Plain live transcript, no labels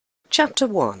Chapter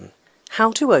 1.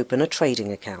 How to open a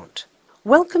trading account.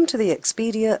 Welcome to the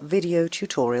Expedia video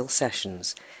tutorial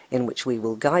sessions, in which we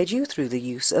will guide you through the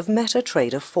use of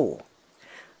MetaTrader 4.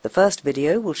 The first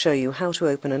video will show you how to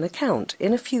open an account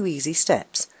in a few easy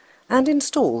steps and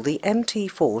install the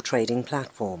MT4 trading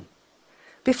platform.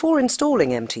 Before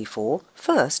installing MT4,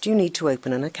 first you need to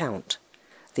open an account.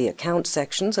 The account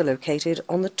sections are located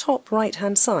on the top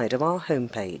right-hand side of our home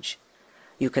page.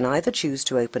 You can either choose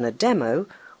to open a demo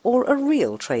or a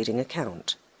real trading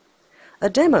account. A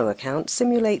demo account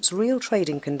simulates real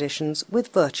trading conditions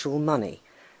with virtual money,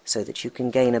 so that you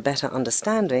can gain a better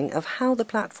understanding of how the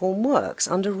platform works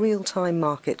under real-time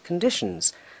market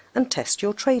conditions and test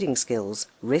your trading skills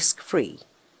risk-free.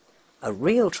 A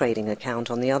real trading account,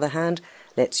 on the other hand,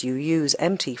 lets you use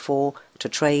MT4 to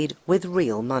trade with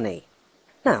real money.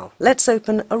 Now, let's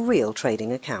open a real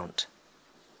trading account.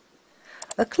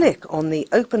 A click on the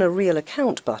Open a Real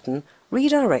Account button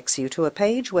redirects you to a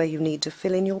page where you need to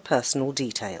fill in your personal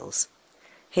details.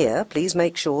 Here, please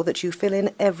make sure that you fill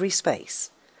in every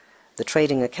space. The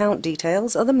trading account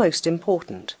details are the most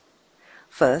important.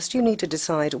 First, you need to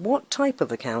decide what type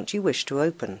of account you wish to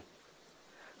open.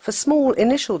 For small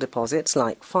initial deposits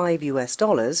like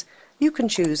 $5, you can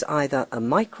choose either a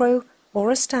micro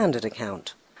or a standard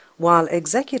account, while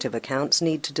executive accounts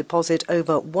need to deposit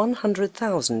over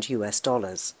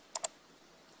 $100,000.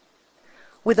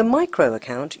 With a micro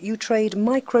account, you trade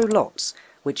micro lots,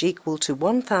 which equal to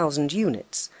 1,000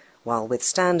 units, while with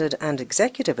standard and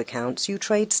executive accounts you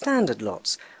trade standard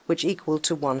lots, which equal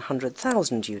to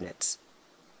 100,000 units.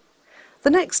 The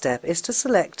next step is to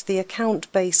select the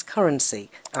account-based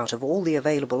currency out of all the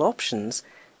available options,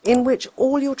 in which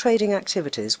all your trading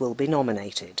activities will be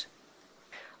nominated.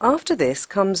 After this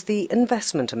comes the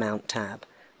Investment Amount tab,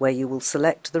 where you will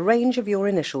select the range of your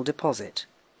initial deposit.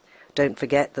 Don't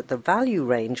forget that the value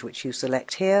range which you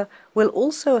select here will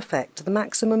also affect the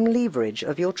maximum leverage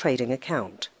of your trading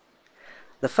account.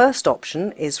 The first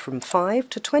option is from $5,000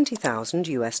 to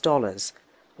 $20,000,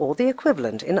 or the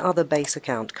equivalent in other base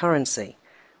account currency,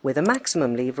 with a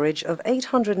maximum leverage of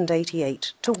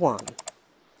 888 to 1.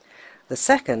 The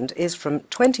second is from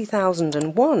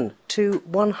 $20,001 to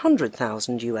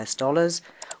 $100,000,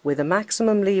 with a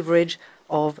maximum leverage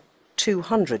of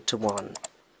 200 to 1.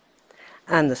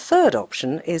 And the third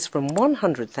option is from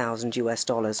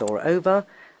 $100,000 or over,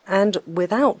 and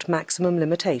without maximum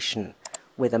limitation,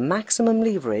 with a maximum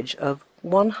leverage of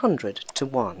 100 to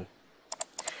 1.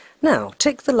 Now,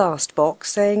 tick the last box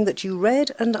saying that you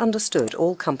read and understood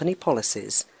all company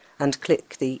policies, and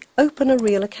click the Open a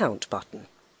Real Account button.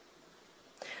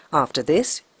 After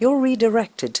this, you're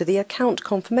redirected to the Account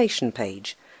Confirmation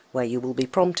page, where you will be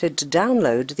prompted to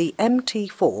download the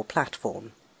MT4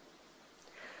 platform.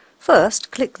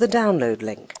 First, click the download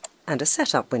link, and a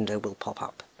setup window will pop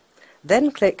up. Then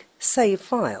click Save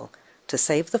File to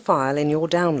save the file in your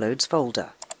Downloads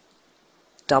folder.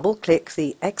 Double-click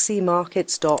the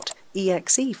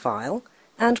xemarkets.exe file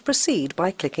and proceed by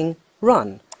clicking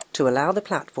Run to allow the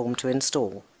platform to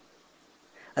install.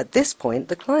 At this point,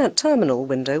 the Client Terminal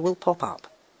window will pop up.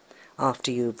 After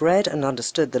you've read and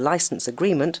understood the license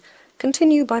agreement,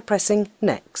 continue by pressing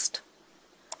Next.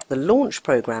 The Launch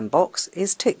Program box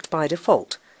is ticked by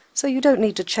default, so you don't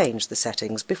need to change the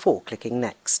settings before clicking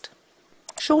Next.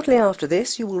 Shortly after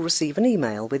this, you will receive an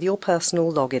email with your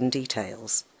personal login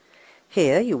details.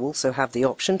 Here you also have the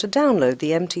option to download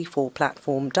the MT4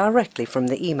 platform directly from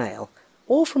the email,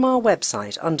 or from our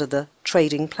website under the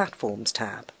Trading Platforms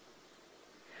tab.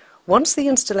 Once the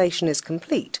installation is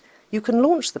complete, you can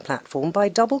launch the platform by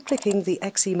double-clicking the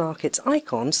xemarkets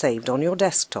icon saved on your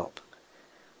desktop.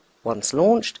 Once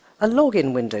launched, a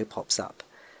login window pops up.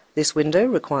 This window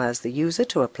requires the user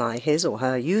to apply his or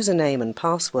her username and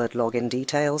password login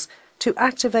details to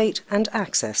activate and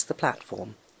access the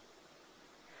platform.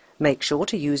 Make sure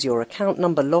to use your account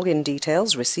number login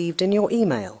details received in your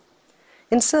email.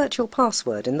 Insert your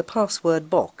password in the password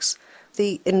box.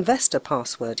 The investor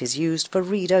password is used for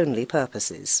read-only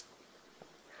purposes.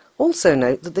 Also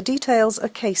note that the details are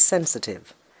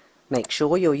case-sensitive. Make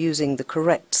sure you're using the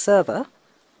correct server,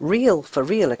 Real for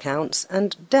real accounts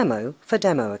and Demo for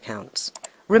demo accounts.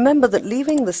 Remember that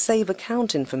leaving the Save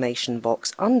Account Information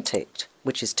box unticked,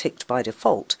 which is ticked by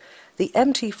default, the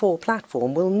MT4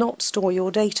 platform will not store your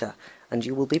data, and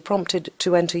you will be prompted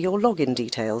to enter your login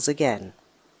details again.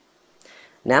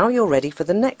 Now you're ready for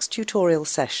the next tutorial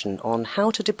session on how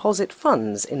to deposit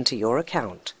funds into your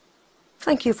account.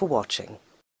 Thank you for watching.